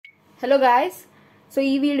Hello guys. So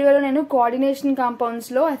ee video lo nenu coordination compounds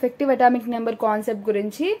lo effective atomic number concept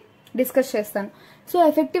gurinchi discuss chestanu. So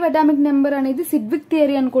effective atomic number anedi Sidgwick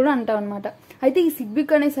theory ani kuda antam annamata. Aithe ee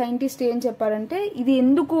Sidgwick ane scientist em chepparante idi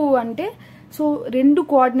enduku ante so rendu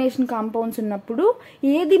coordination compounds unnappudu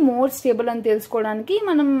edi more stable ani telusukodaniki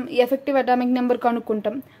manam effective atomic number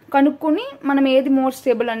kanukkoni manam edi more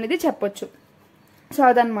stable anedi cheppochu. So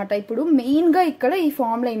adannamata ippudu main ga ikkada ee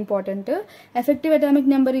formula important. Effective atomic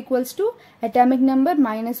number equals to atomic number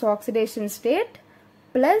minus oxidation state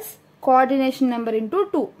plus coordination number into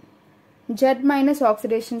 2. Z minus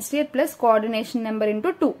oxidation state plus coordination number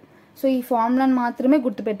into 2. So ee formula ni maatrame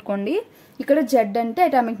gurtu pettukondi. Ikkada Z ante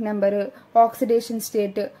atomic number, oxidation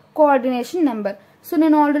state, coordination number. So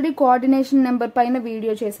నేను already coordination number పైన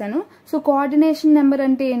video చేశాను. So coordination number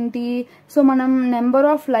అంటే ఏంటి? So మనం number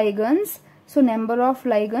of లైగన్స్, so number of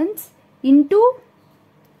లైగన్స్ into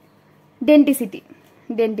denticity.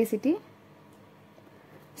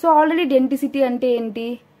 So already denticity అంటే ఏంటి?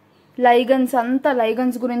 లైగన్స్ అంతా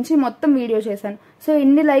లైగన్స్ గురించి మొత్తం వీడియో చేశాను. సో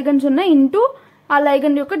ఎన్ని లైగన్స్ ఉన్నాయి ఇంటూ ఆ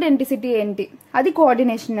లైగన్ యొక్క డెంటిసిటీ ఏంటి, అది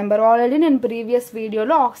కోఆర్డినేషన్ నెంబర్. ఆల్రెడీ నేను ప్రీవియస్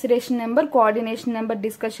వీడియోలో oxidation number, coordination number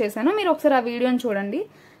discuss చేశాను. మీరు ఒకసారి ఆ వీడియోని చూడండి.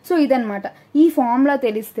 సో ఇదన్నమాట ఈ ఫార్ములా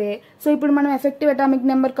తెలిస్తే సో ఇప్పుడు మనం ఎఫెక్టివ్ అటామిక్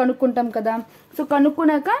నెంబర్ కనుక్కుంటాం కదా. సో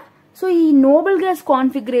కనుక్కున్నాక సో ఈ నోబెల్ గ్యాస్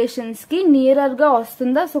కాన్ఫిగరేషన్స్ కి నియరర్ గా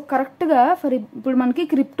వస్తుందా? సో కరెక్ట్ గా ఫర్ ఇప్పుడు మనకి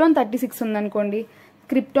క్రిప్టాన్ 36 ఉందనుకోండి,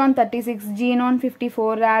 క్రిప్టాన్ 36, జీనాన్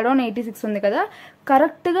 54, రాడాన్ 86 ఉంది కదా.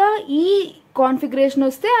 కరెక్ట్ గా ఈ కాన్ఫిగరేషన్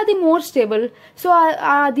వస్తే అది మోర్ స్టేబుల్. సో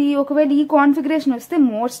అది ఒకవేళ ఈ కాన్ఫిగరేషన్ వస్తే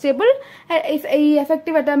మోర్ స్టేబుల్, ఈ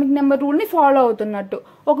ఎఫెక్టివ్ అటామిక్ నెంబర్ రూల్ ని ఫాలో అవుతున్నట్టు.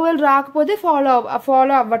 ఒకవేళ రాకపోతే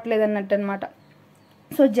ఫాలో అవ్వట్లేదు అన్నట్టు అనమాట.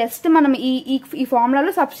 సో జస్ట్ మనం ఈ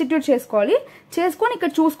ఫార్ములాలో సబ్స్టిట్యూట్ చేసుకొని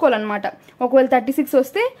ఇక్కడ చూసుకోవాలన్నమాట. ఒకవేళ 36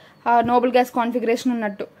 వస్తే నోబెల్ గ్యాస్ కాన్ఫిగరేషన్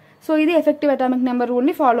ఉన్నట్టు. సో ఇది ఎఫెక్టివ్ అటామిక్ నెంబర్ రూల్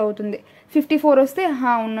ని ఫాలో అవుతుంది. 54 వస్తే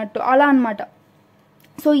ఉన్నట్టు అలా అనమాట.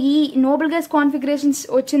 సో ఈ నోబెల్ గ్యాస్ కాన్ఫిగరేషన్స్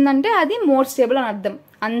వచ్చిందంటే అది మోర్ స్టేబుల్ అని అర్థం,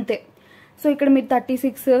 అంతే. సో ఇక్కడ మీరు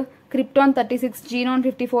 36, క్రిప్టాన్ 36, జీనాన్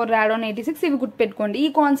 54, రాడాన్ 86 ఇవి గుర్తుపెట్టుకోండి. ఈ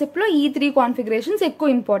కాన్సెప్ట్ లో ఈ 3 కాన్ఫిగరేషన్స్ ఎక్కువ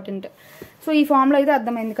ఇంపార్టెంట్. సో ఈ ఫార్ములా అయితే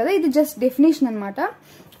అర్థమైంది కదా. ఇది జస్ట్ డెఫినేషన్ అనమాట.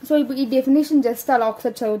 సో ఇప్పుడు ఈ డెఫినేషన్ జస్ట్ అలా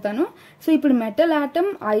ఒకసారి చదువుతాను. సో ఇప్పుడు metal atom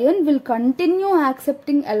iron will continue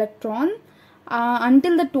accepting electron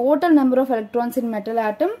until the total number of electrons in metal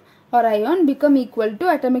atom or ion become equal to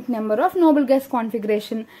atomic number of noble gas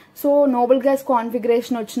configuration. So noble gas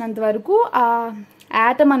configuration వచ్చినంత వరకు ఆ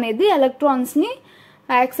atom అనేది electrons ని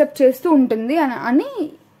accept చేస్తూ ఉంటుంది అని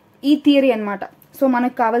ఈ theory అన్నమాట. సో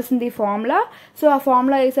మనకు కావాల్సింది ఈ ఫార్ములా. సో ఆ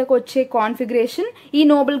ఫార్ములా వేసాక వచ్చే కాన్ఫిగరేషన్ ఈ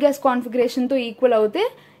నోబెల్ గ్యాస్ కాన్ఫిగరేషన్ తో ఈక్వల్ అవుతే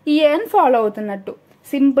ఈ అని ఫాలో అవుతున్నట్టు.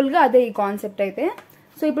 సింపుల్ గా అదే ఈ కాన్సెప్ట్ అయితే.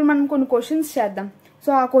 సో ఇప్పుడు మనం కొన్ని క్వశ్చన్స్ చేద్దాం. సో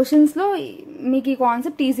ఆ క్వశ్చన్స్ లో మీకు ఈ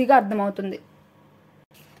కాన్సెప్ట్ ఈజీగా అర్థమవుతుంది.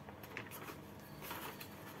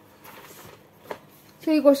 సో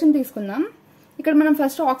ఈ క్వశ్చన్ తీసుకుందాం. ఇక్కడ మనం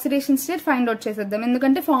first oxidation state find out చేసేద్దాం,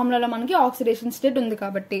 ఎందుకంటే ఫార్ములాలో మనకి ఆక్సిడేషన్ స్టేట్ ఉంది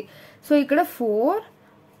కాబట్టి. సో ఇక్కడ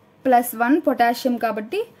 4+1 పొటాషియం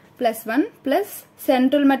కాబట్టి +1 plus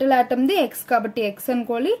central metal atom the X కాబట్టి X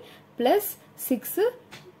అనుకోవాలి, +6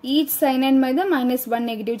 ఈచ్ సైనైడ్ మీద -1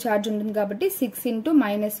 నెగిటివ్ ఛార్జ్ ఉంటుంది కాబట్టి 6 ×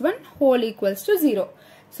 -1 whole equals to 0.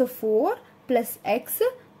 So 4 + x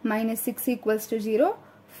 -6 = 0,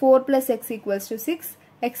 4 + x = 6,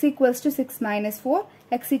 x = 6 - 4,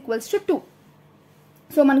 x = 2.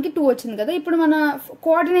 So మనకి 2 వచ్చింది కదా. ఇప్పుడు మన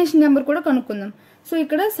కోఆర్డినేషన్ నెంబర్ కూడా కనుక్కుందాం. సో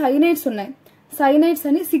ఇక్కడ సైనైడ్స్ ఉన్నాయి, సైనైడ్స్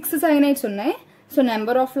అని 6 సైనైడ్స్ ఉన్నాయి. సో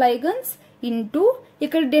నెంబర్ ఆఫ్ లైగన్స్ ఇంటూ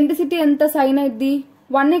ఇక్కడ డెన్సిటీ ఎంత సైనైడ్ ది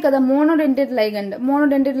 1 కదా, మోనోడెంటెడ్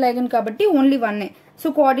లైగండ్ కాబట్టి ఓన్లీ 1. సో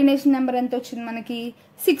కోఆర్డినేషన్ నెంబర్ ఎంత వచ్చింది మనకి?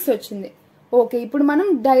 6 వచ్చింది. ఓకే, ఇప్పుడు మనం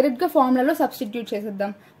డైరెక్ట్ గా ఫార్ములాలో సబ్స్టిట్యూట్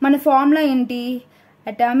చేసేద్దాం. మన ఫార్ములా ఏంటి?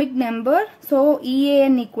 Atomic number, so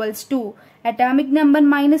EAN = atomic number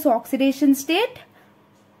minus oxidation state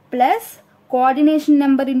plus coordination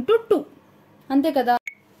number into 2, అంతే కదా.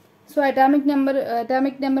 So atomic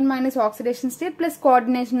number minus oxidation state plus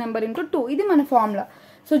coordination number into 2, ఇది మన ఫార్ములా.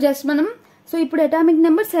 సో జస్ట్ మనం ఇప్పుడు atomic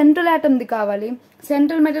number central atom the కావాలి.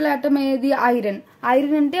 Central metal atom ఏది? Iron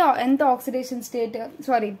అంటే ఎంత oxidation state,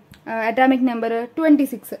 atomic number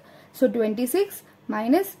 26. So 26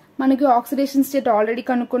 minus మనకి ఆక్సిడేషన్ స్టేట్ ఆల్రెడీ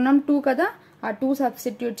కనుక్కున్నాం 2 కదా, ఆ 2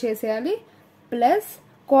 సబ్స్టిట్యూట్ చేసేయాలి, ప్లస్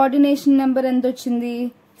కోఆర్డినేషన్ నెంబర్ ఎంత వచ్చింది?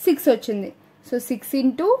 6 వచ్చింది. సో 6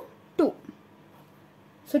 × 2.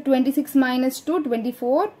 So 26 - 2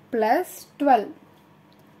 24 plus 12.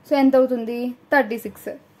 సో ఎంత అవుతుంది?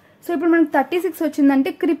 36. సో ఇప్పుడు మనకి 36 వచ్చిందంటే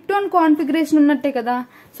క్రిప్టాన్ కాన్ఫిగరేషన్ ఉన్నట్టే కదా.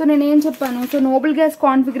 సో నేను ఏం చెప్పాను? సో నోబెల్ గ్యాస్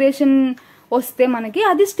కాన్ఫిగరేషన్ వస్తే మనకి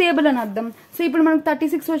అది స్టేబుల్ అని అర్థం. సో ఇప్పుడు మనకి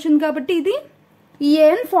 36 వచ్చింది కాబట్టి ఇది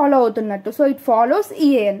EAN ఫాలో అవుతున్నట్టు. So it follows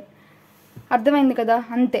EAN. అర్థమైంది కదా,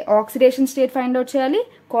 అంతే. ఆక్సిడేషన్ స్టేట్ ఫైండ్ అవుట్ చేయాలి,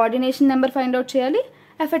 కోఆర్డినేషన్ నెంబర్ ఫైండ్ అవుట్ చేయాలి,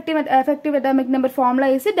 ఎఫెక్టివ్ అటామిక్ నెంబర్ ఫార్ములా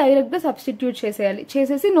వేసి డైరెక్ట్గా సబ్స్టిట్యూట్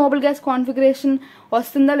చేసేసి నోబెల్ గ్యాస్ కాన్ఫిగరేషన్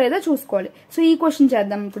వస్తుందా లేదా చూసుకోవాలి. సో ఈ క్వశ్చన్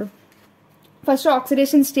చేద్దాం ఇప్పుడు. First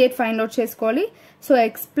oxidation state find out చేసుకోవాలి. సో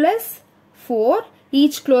X+4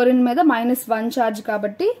 ఈచ్ క్లోరిన్ మీద -1 ఛార్జ్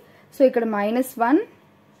కాబట్టి, సో ఇక్కడ -1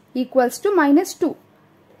 equals to -2,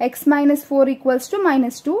 X -4 equals to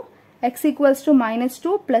 -2, X equals to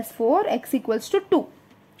 -2 + 4, X equals to 2.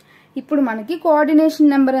 ఇప్పుడు మనకి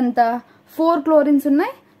కోఆర్డినేషన్ నెంబర్ ఎంత, 4 క్లోరిన్స్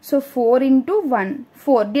ఉన్నాయి. సో 4 × 1,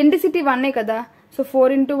 4 డెన్సిటీ 1 కదా, so 4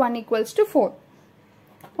 × 1 equals to 4.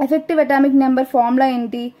 Effective atomic number formula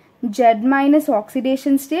ఏంటి, Z -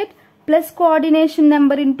 oxidation state plus coordination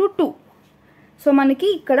number × 2. So మనకి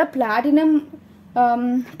ఇక్కడ platinum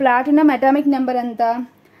atomic number ఎంత,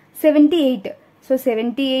 78. So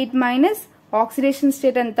 78 - oxidation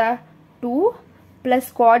state ఎంత, 2 ప్లస్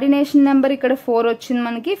కోఆర్డినేషన్ నెంబర్ ఇక్కడ 4 వచ్చింది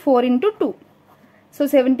మనకి, 4 × 2. సో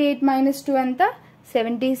 78 - 2 ఎంత,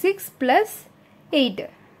 76 + 8.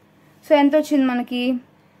 సో ఎంత వచ్చింది మనకి,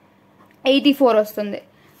 84 వస్తుంది.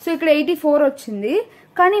 సో ఇక్కడ 84 వచ్చింది,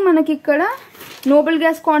 కానీ మనకి ఇక్కడ నోబెల్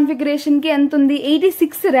గ్యాస్ కాన్ఫిగరేషన్కి ఎంత ఉంది,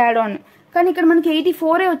 86 రాడాన్, కానీ ఇక్కడ మనకి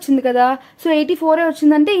 84 వచ్చింది కదా. సో 84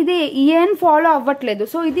 వచ్చిందంటే ఇది ఈఎన్ ఫాలో అవ్వట్లేదు,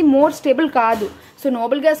 సో ఇది మోర్ స్టేబుల్ కాదు. సో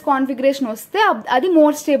నోబెల్ గ్యాస్ కాన్ఫిగరేషన్ వస్తే అది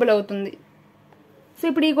మోర్ స్టేబుల్ అవుతుంది. సో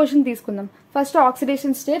ఇప్పుడు ఈ క్వశ్చన్ తీసుకుందాం. First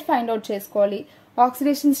oxidation state find out చేసుకోవాలి.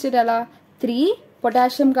 ఆక్సిడేషన్ స్టేట్ ఎలా, 3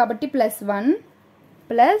 పొటాషియం కాబట్టి +1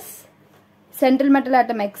 plus central metal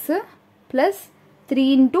atom X plus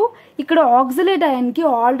 3 × ఇక్కడ ఆక్సిలేట్ అయాన్కి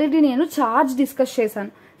ఆల్రెడీ నేను ఛార్జ్ డిస్కస్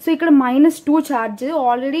చేశాను. సో ఇక్కడ -2 ఛార్జ్,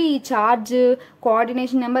 ఆల్రెడీ ఈ ఛార్జ్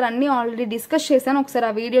కోఆర్డినేషన్ నెంబర్ అన్నీ ఆల్రెడీ డిస్కస్ చేశాను, ఒకసారి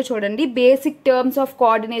ఆ వీడియో చూడండి. Basic terms of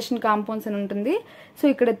coordination compounds అని ఉంటుంది. సో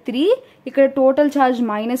ఇక్కడ 3, ఇక్కడ total charge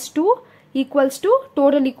 -2 equals to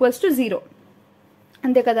total equals to 0,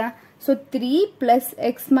 అంతే కదా. So 3 +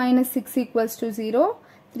 X - 6 equals to 0,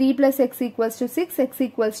 3 + X equals to 6, X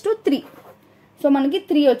equals to 3. So మనకి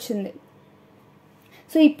 3 వచ్చింది.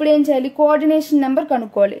 సో ఇప్పుడు ఏం చేయాలి, కోఆర్డినేషన్ నెంబర్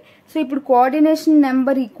కనుక్కోవాలి. సో ఇప్పుడు కోఆర్డినేషన్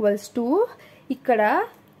నెంబర్ ఈక్వల్స్ టు ఇక్కడ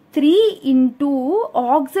 3 ×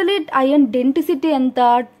 ఆక్సిలేట్ అయన్ డెన్సిటీ ఎంత,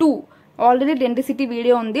 2. ఆల్రెడీ డెన్సిటీ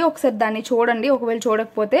వీడియో ఉంది, ఒకసారి దాన్ని చూడండి, ఒకవేళ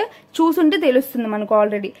చూడకపోతే చూసుంటే తెలుస్తుంది మనకు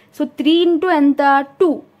ఆల్రెడీ. సో 3 × ఎంత, 2,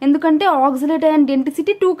 ఎందుకంటే ఆక్సిలేట్ అయన్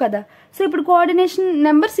డెన్సిటీ 2 కదా. సో ఇప్పుడు కోఆర్డినేషన్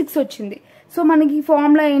నెంబర్ 6 వచ్చింది. సో మనకి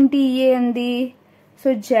ఫార్ములా ఏంటి, ఏంది, so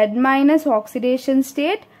Z - oxidation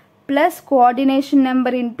state plus coordination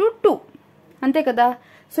number × 2, అంతే కదా.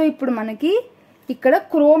 సో ఇప్పుడు మనకి ఇక్కడ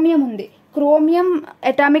క్రోమియం ఉంది, క్రోమియం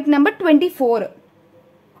అటామిక్ నెంబర్ 24.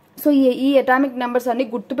 సో ఈ అటామిక్ నెంబర్స్ అన్ని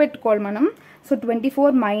గుర్తుపెట్టుకోవాలి మనం. సో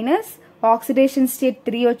 24 - ఆక్సిడేషన్ స్టేట్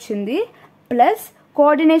 3 వచ్చింది ప్లస్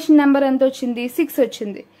కోఆర్డినేషన్ నెంబర్ ఎంత వచ్చింది, 6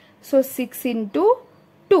 వచ్చింది. సో 6 ×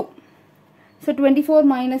 2. సో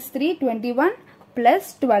 24 - 3 21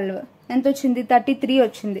 + 12 ఎంత వచ్చింది, 33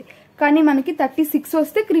 వచ్చింది. కానీ మనకి 36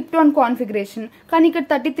 వస్తే క్రిప్టాన్ కాన్ఫిగరేషన్, కానీ ఇక్కడ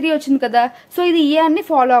 33 వచ్చింది కదా. సో ఇది అన్ని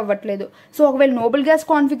ఫాలో అవ్వట్లేదు. సో ఒకవేళ నోబెల్ గ్యాస్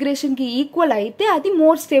కాన్ఫిగరేషన్కి ఈక్వల్ అయితే అది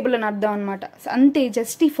మోర్ స్టేబుల్ అని అర్థం అనమాట. అంతే,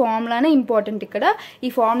 జస్ట్ ఈ ఫార్ములానే ఇంపార్టెంట్. ఇక్కడ ఈ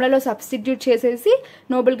ఫార్ములాలో సబ్స్టిట్యూట్ చేసేసి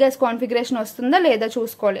నోబెల్ గ్యాస్ కాన్ఫిగరేషన్ వస్తుందా లేదా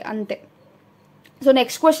చూసుకోవాలి, అంతే. సో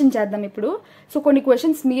నెక్స్ట్ క్వశ్చన్ చేద్దాం ఇప్పుడు. సో కొన్ని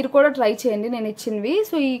క్వశ్చన్స్ మీరు కూడా ట్రై చేయండి నేను ఇచ్చినవి.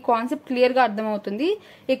 సో ఈ కాన్సెప్ట్ క్లియర్గా అర్థమవుతుంది,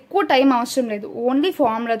 ఎక్కువ టైం అవసరం లేదు, ఓన్లీ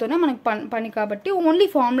ఫార్ములాతోనే మనకి పని కాబట్టి ఓన్లీ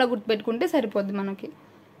ఫార్ములా గుర్తుపెట్టుకుంటే సరిపోద్ది మనకి.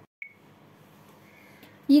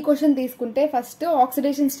 ఈ క్వశ్చన్ తీసుకుంటే first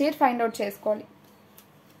oxidation state find out చేసుకోవాలి.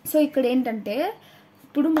 సో ఇక్కడ ఏంటంటే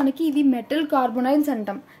ఇప్పుడు మనకి ఇవి మెటల్ కార్బొనైల్స్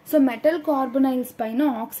అంటాం. సో మెటల్ కార్బొనైల్స్ పైన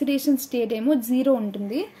ఆక్సిడేషన్ స్టేట్ ఏమో 0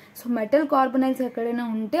 ఉంటుంది. సో మెటల్ కార్బొనైల్స్ ఎక్కడైనా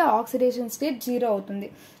ఉంటే ఆక్సిడేషన్ స్టేట్ 0 అవుతుంది.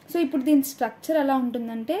 సో ఇప్పుడు దీని స్ట్రక్చర్ ఎలా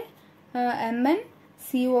ఉంటుందంటే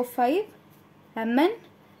MnCO5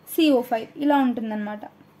 MnCO5 ఇలా ఉంటుందన్నమాట.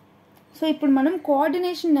 సో ఇప్పుడు మనం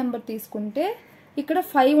కోఆర్డినేషన్ నెంబర్ తీసుకుంటే ఇక్కడ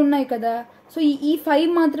 5 ఉన్నాయి కదా. సో ఈ 5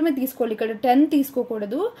 మాత్రమే తీసుకోవాలి, ఇక్కడ 10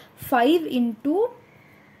 తీసుకోకూడదు. 5 ×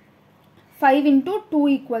 2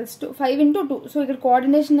 ఈక్వల్స్ టు 5 × 2. సో ఇక్కడ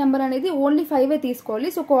కోఆర్డినేషన్ నెంబర్ అనేది ఓన్లీ 5 తీసుకోవాలి.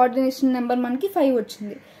 సో కోఆర్డినేషన్ నెంబర్ మనకి 5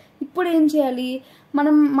 వచ్చింది. ఇప్పుడు ఏం చేయాలి,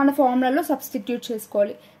 మనం మన ఫార్ములాలో సబ్స్టిట్యూట్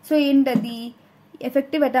చేసుకోవాలి. సో ఏంటది,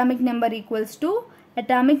 effective atomic number equals to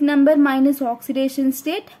atomic number - oxidation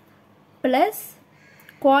state plus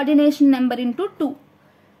coordination number × 2.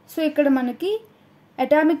 So ఇక్కడ మనకి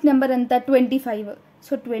అటామిక్ నెంబర్ ఎంత, 25.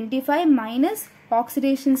 So 25 -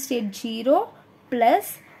 oxidation state 0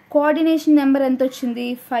 plus coordination number ఎంత వచ్చింది,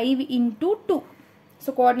 5 × 2. సో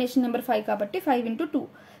కోఆర్డినేషన్ నెంబర్ 5 కాబట్టి 5 × 2.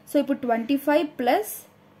 సో ఇప్పుడు 25 +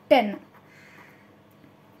 10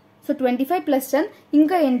 సో 25 ప్లస్ 10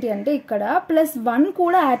 ఇంకా ఏంటి అంటే ఇక్కడ +1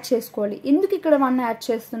 కూడా యాడ్ చేసుకోవాలి. ఎందుకు ఇక్కడ 1 యాడ్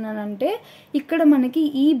చేస్తున్నానంటే ఇక్కడ మనకి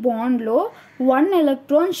ఈ బాండ్లో 1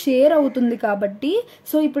 ఎలక్ట్రాన్ షేర్ అవుతుంది కాబట్టి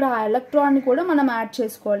సో ఇప్పుడు ఆ ఎలక్ట్రాన్ని కూడా మనం యాడ్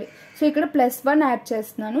చేసుకోవాలి. సో ఇక్కడ +1 యాడ్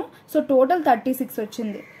చేస్తున్నాను. సో టోటల్ 36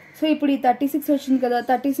 వచ్చింది. సో ఇప్పుడు ఈ 36 వచ్చింది కదా,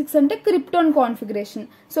 36 అంటే krypton configuration.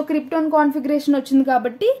 So krypton configuration వచ్చింది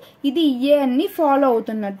కాబట్టి ఇది ఈఏఎన్ని ఫాలో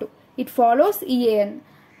అవుతున్నట్టు, ఇట్ ఫాలోస్ ఈఏఎన్.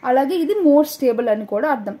 అలాగే ఇది మోర్ స్టేబుల్ అని కూడా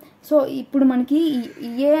అర్థం. సో ఇప్పుడు మనకి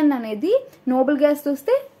ఈఏఎన్ అనేది నోబెల్ గ్యాస్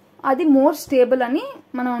వస్తే అది మోర్ స్టేబుల్ అని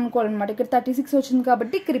మనం అనుకోవాలన్నమాట. ఇక్కడ 36 వచ్చింది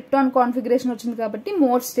కాబట్టి క్రిప్టాన్ కాన్ఫిగరేషన్ వచ్చింది కాబట్టి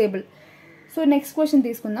more stable. So next question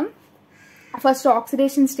తీసుకుందాం. First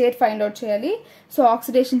oxidation state find out చేయాలి. సో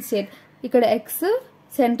ఆక్సిడేషన్ స్టేట్ ఇక్కడ X,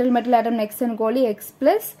 central metal atom next అనుకోవాలి. X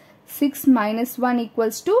plus 6 - 1 =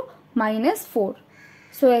 -4.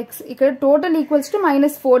 సో ఎక్స్ ఇక్కడ టోటల్ ఈక్వల్స్ టు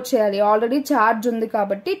 -4 చేయాలి. ఆల్రెడీ ఛార్జ్ ఉంది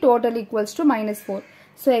కాబట్టి total equals to -4.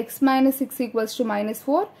 So x - 6 =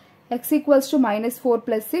 -4, x = -4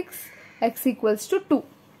 + 6, x = 2.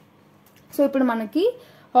 So ఇప్పుడు మనకి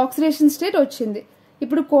ఆక్సిడేషన్ స్టేట్ వచ్చింది.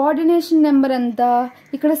 ఇప్పుడు కోఆర్డినేషన్ నెంబర్ ఎంత,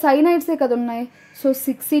 ఇక్కడ సైనైడ్సే కదా ఉన్నాయి. సో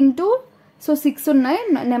 6 ఉన్నాయి,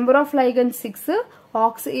 నెంబర్ ఆఫ్ లైగండ్స్ 6,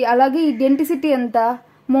 అలాగే ఈ డెన్సిటీ ఎంత,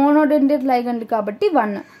 మోనోడెంటేట్ లైగండ్ కాబట్టి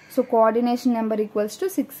 1. So coordination number =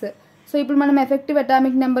 6. సో ఇప్పుడు మనం ఎఫెక్టివ్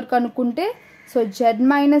అటామిక్ నెంబర్ కనుక్కుంటే so Z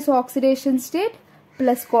 - oxidation state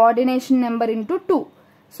plus coordination number × 2.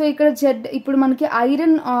 So ఇక్కడ ఇప్పుడు మనకి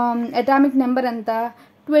ఐరన్ అటామిక్ నెంబర్ ఎంత,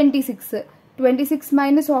 26.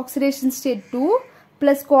 26 - oxidation state 2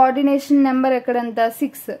 plus coordination number ఎక్కడంత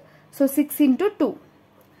 6. So 6 × 2.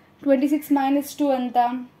 26 - 2 ఎంత,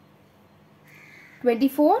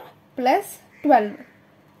 24 + 12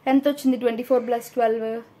 ఎంత వచ్చింది, 24 + 12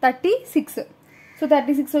 36. సో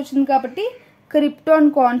 36 వచ్చింది కాబట్టి క్రిప్టాన్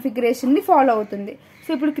కాన్ఫిగరేషన్ ని ఫాలో అవుతుంది. సో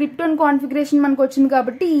ఇప్పుడు క్రిప్టాన్ కాన్ఫిగరేషన్ మనకు వచ్చింది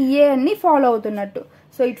కాబట్టి ఈఏఎన్ ని ఫాలో అవుతున్నట్టు.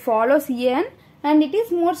 So it follows EAN and it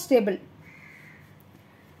is more stable.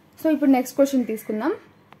 So ఇప్పుడు నెక్స్ట్ క్వశ్చన్ తీసుకుందాం.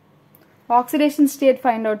 ఆక్సిడేషన్ స్టేట్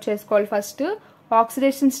ఫైండ్ అవుట్ చేసుకోవాలి. First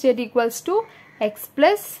oxidation state = x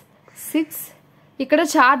 + 6. ఇక్కడ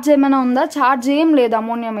ఛార్జ్ ఏమైనా ఉందా, ఛార్జ్ ఏం లేదు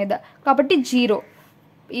అమోనియా మీద కాబట్టి 0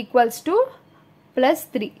 =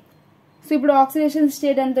 +3. సో ఇప్పుడు ఆక్సిడేషన్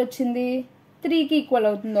స్టేట్ ఎంత వచ్చింది, 3కి ఈక్వల్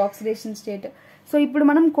అవుతుంది ఆక్సిడేషన్ స్టేట్. సో ఇప్పుడు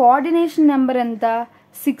మనం కోఆర్డినేషన్ నెంబర్ ఎంత,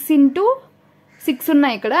 6 × 6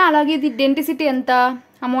 ఉన్నాయి ఇక్కడ. అలాగే ఇది డెన్సిటీ ఎంత,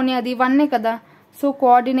 అమోనియాది 1 కదా. సో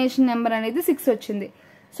కోఆర్డినేషన్ నెంబర్ అనేది 6 వచ్చింది.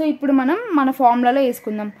 సో ఇప్పుడు మనం మన ఫార్ములాలో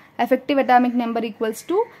వేసుకుందాం. Effective atomic number =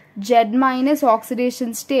 Z -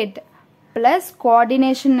 oxidation state plus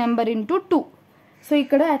coordination number × 2. So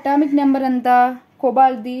ఇక్కడ అటామిక్ నెంబర్ ఎంత,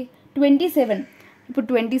 కోబాల్ది 27. ఇప్పుడు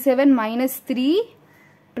 27 - 3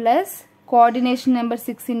 ప్లస్ కోఆర్డినేషన్ నెంబర్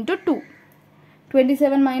 6 × 2.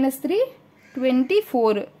 27 - 3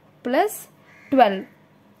 24 ప్లస్ 12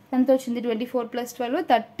 ఎంత వచ్చింది, 24 + 12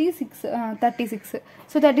 36.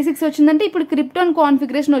 సో 36 వచ్చిందంటే ఇప్పుడు క్రిప్టాన్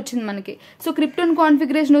కాన్ఫిగరేషన్ వచ్చింది మనకి. సో క్రిప్టాన్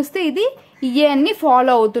కాన్ఫిగరేషన్ వస్తే ఇది ఈఏఎన్ని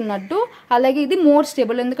ఫాలో అవుతున్నట్టు. అలాగే ఇది మోర్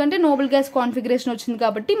స్టేబుల్, ఎందుకంటే నోబెల్ గ్యాస్ కాన్ఫిగరేషన్ వచ్చింది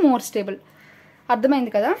కాబట్టి మోర్ స్టేబుల్.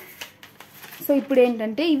 అర్థమైంది కదా. సో ఇప్పుడు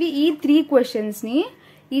ఏంటంటే ఈ 3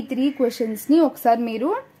 క్వశ్చన్స్ని ఒకసారి మీరు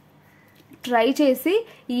ట్రై చేసి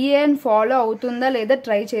ఈఏఎన్ ఫాలో అవుతుందా లేదా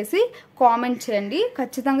ట్రై చేసి కామెంట్ చేయండి.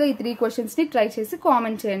 ఖచ్చితంగా ఈ 3 క్వశ్చన్స్ని ట్రై చేసి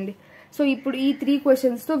కామెంట్ చేయండి. సో ఇప్పుడు ఈ 3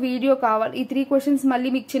 క్వశ్చన్స్తో వీడియో కావాలి, ఈ 3 క్వశ్చన్స్ మళ్ళీ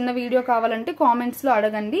మీకు చిన్న వీడియో కావాలంటే కామెంట్స్లో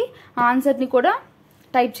అడగండి, ఆన్సర్ని కూడా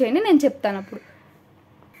టైప్ చేయండి, నేను చెప్తాను అప్పుడు.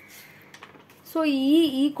 సో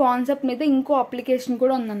ఈ కాన్సెప్ట్ మీద ఇంకో అప్లికేషన్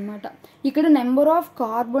కూడా ఉందన్నమాట. ఇక్కడ number of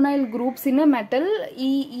carbonyl groups in metal,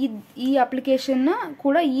 ఈ అప్లికేషన్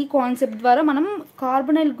కూడా ఈ కాన్సెప్ట్ ద్వారా మనం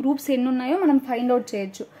కార్బొనైల్ గ్రూప్స్ ఎన్ని ఉన్నాయో మనం ఫైండ్ అవుట్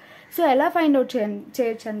చేయొచ్చు. సో ఎలా ఫైండ్ అవుట్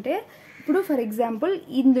చేయొచ్చు అంటే ఇప్పుడు ఫర్ ఎగ్జాంపుల్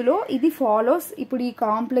ఇందులో ఇది ఫాలోస్, ఇప్పుడు ఈ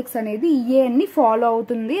కాంప్లెక్స్ అనేది ఈఏఎన్ని ఫాలో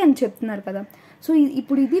అవుతుంది అని చెప్తున్నారు కదా. సో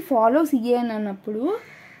ఇప్పుడు ఇది ఫాలోస్ ఈఏఎన్ అన్నప్పుడు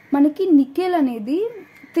మనకి నికెల్ అనేది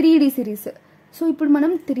 3D సిరీస్. సో ఇప్పుడు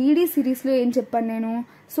మనం 3D సిరీస్లో ఏం చెప్పాను నేను,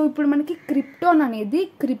 సో ఇప్పుడు మనకి క్రిప్టాన్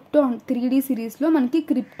 3D సిరీస్లో మనకి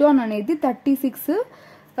క్రిప్టాన్ అనేది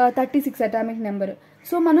 36 అటామిక్ నెంబర్.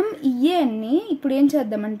 సో మనం ఈఏఎన్ని ఇప్పుడు ఏం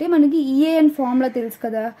చేద్దామంటే మనకి ఈఏఎన్ ఫార్ములా తెలుసు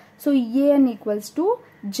కదా. So EAN =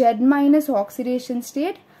 Z - oxidation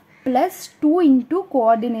state plus 2 ×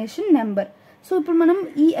 coordination number. So ఇప్పుడు మనం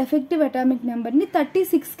ఈ ఎఫెక్టివ్ అటామిక్ నెంబర్ని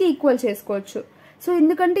 36కి ఈక్వల్ చేసుకోవచ్చు. సో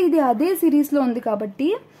ఎందుకంటే ఇది అదే సిరీస్లో ఉంది కాబట్టి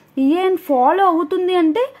ఈఏఎన్ ఫాలో అవుతుంది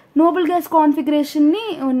అంటే నోబెల్ గ్యాస్ కాన్ఫిగరేషన్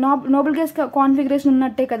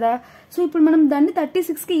ఉన్నట్టే కదా. సో ఇప్పుడు మనం దాన్ని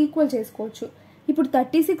 36కి ఈక్వల్ చేసుకోవచ్చు. ఇప్పుడు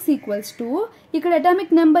 36 = ఇక్కడ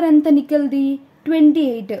అటామిక్ నెంబర్ ఎంత నికెల్ది,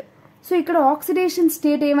 28. సో ఇక్కడ ఆక్సిడేషన్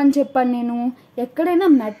స్టేట్ ఏమని చెప్పాను నేను, ఎక్కడైనా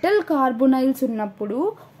మెటల్ కార్బొనైల్స్ ఉన్నప్పుడు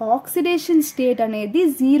ఆక్సిడేషన్ స్టేట్ అనేది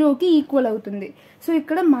 0కి ఈక్వల్ అవుతుంది. సో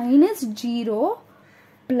ఇక్కడ -0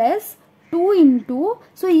 ప్లస్ 2 ఇంటూ,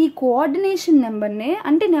 సో ఈ కోఆర్డినేషన్ నెంబర్నే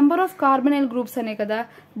అంటే నెంబర్ ఆఫ్ కార్బొనైల్ గ్రూప్స్ అనే కదా,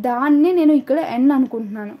 దాన్నే నేను ఇక్కడ n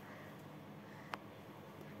అనుకుంటున్నాను.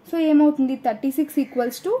 సో ఏమవుతుంది 36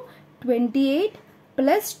 equals to 28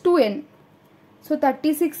 plus 2n. So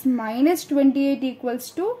 36 minus 28 equals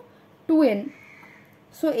to 2n.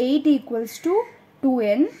 So 8 equals to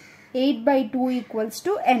 2n, 8/2 equals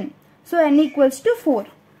to n. So n equals to 4.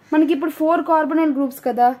 మనకి ఇప్పుడు 4 కార్బొనైల్ గ్రూప్స్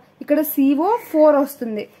కదా, ఇక్కడ CO 4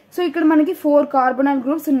 వస్తుంది. సో ఇక్కడ మనకి 4 కార్బొనైల్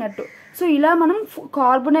గ్రూప్స్ ఉన్నట్టు. సో ఇలా మనం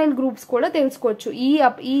కార్బొనైల్ గ్రూప్స్ కూడా తెలుసుకోవచ్చు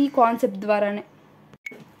ఈ కాన్సెప్ట్ ద్వారానే.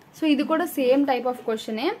 సో ఇది కూడా సేమ్ టైప్ ఆఫ్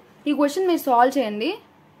క్వశ్చనే. ఈ క్వశ్చన్ మీరు సాల్వ్ చేయండి,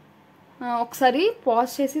 ఒకసారి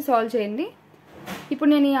పాజ్ చేసి సాల్వ్ చేయండి. ఇప్పుడు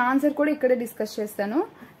నేను ఈ ఆన్సర్ కూడా ఇక్కడే డిస్కస్ చేస్తాను.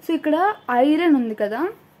 సో ఇక్కడ ఐరన్ ఉంది కదా,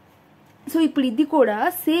 సో ఇప్పుడు ఇది కూడా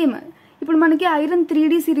సేమ్. ఇప్పుడు మనకి ఐరన్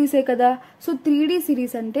 3D సిరీసే కదా. సో 3D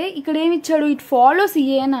సిరీస్ అంటే ఇక్కడ ఏమి ఇచ్చాడు, ఇట్ ఫాలోస్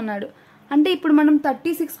EA అని అన్నాడు. అంటే ఇప్పుడు మనం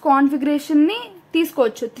 36 కాన్ఫిగరేషన్ని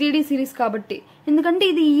తీసుకోవచ్చు 3D సిరీస్ కాబట్టి, ఎందుకంటే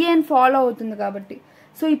ఇది EAN ఫాలో అవుతుంది కాబట్టి.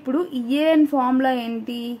 సో ఇప్పుడు EAN ఫార్ములా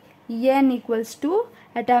ఏంటి, EAN equals to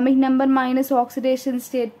atomic number minus oxidation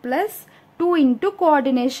state plus 2 into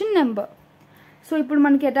coordination number. So ఇప్పుడు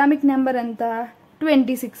మనకి అటామిక్ నెంబర్ ఎంత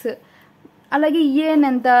 26, అలాగే EAN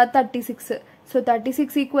ఎంత 36. So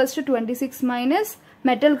 36 equals to 26 minus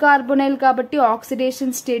metal carbonyl కాబట్టి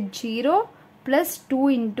oxidation state 0 plus 2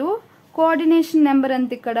 into coordination number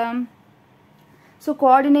ఎంత ఇక్కడ. సో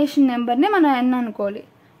కోఆర్డినేషన్ నెంబర్నే మనం n అనుకోవాలి,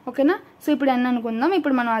 ఓకేనా. సో ఇప్పుడు n అనుకుందాం,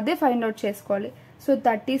 ఇప్పుడు మనం అదే ఫైండ్ అవుట్ చేసుకోవాలి. So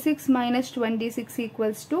 36 minus 26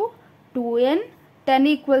 equals to 2n, 10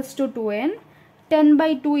 equals to 2n,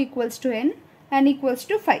 10/2 equals to n, n equals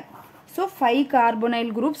to 5. So 5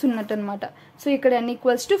 carbonyl groups ఉన్నట్టు అనమాట. సో ఇక్కడ n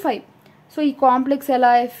ఈక్వల్స్ టు 5. సో ఈ కాంప్లెక్స్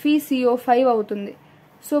ఎలా FeCO5 అవుతుంది.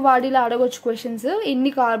 సో వాడిలా అడగొచ్చు క్వశ్చన్స్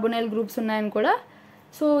ఎన్ని కార్బొనైల్ గ్రూప్స్ ఉన్నాయని కూడా.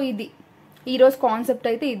 సో ఇది ఈరోజు కాన్సెప్ట్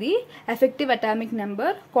అయితే ఇది, effective atomic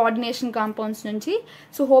number coordination compounds నుంచి.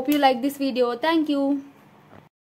 So hope you like this video. Thank you.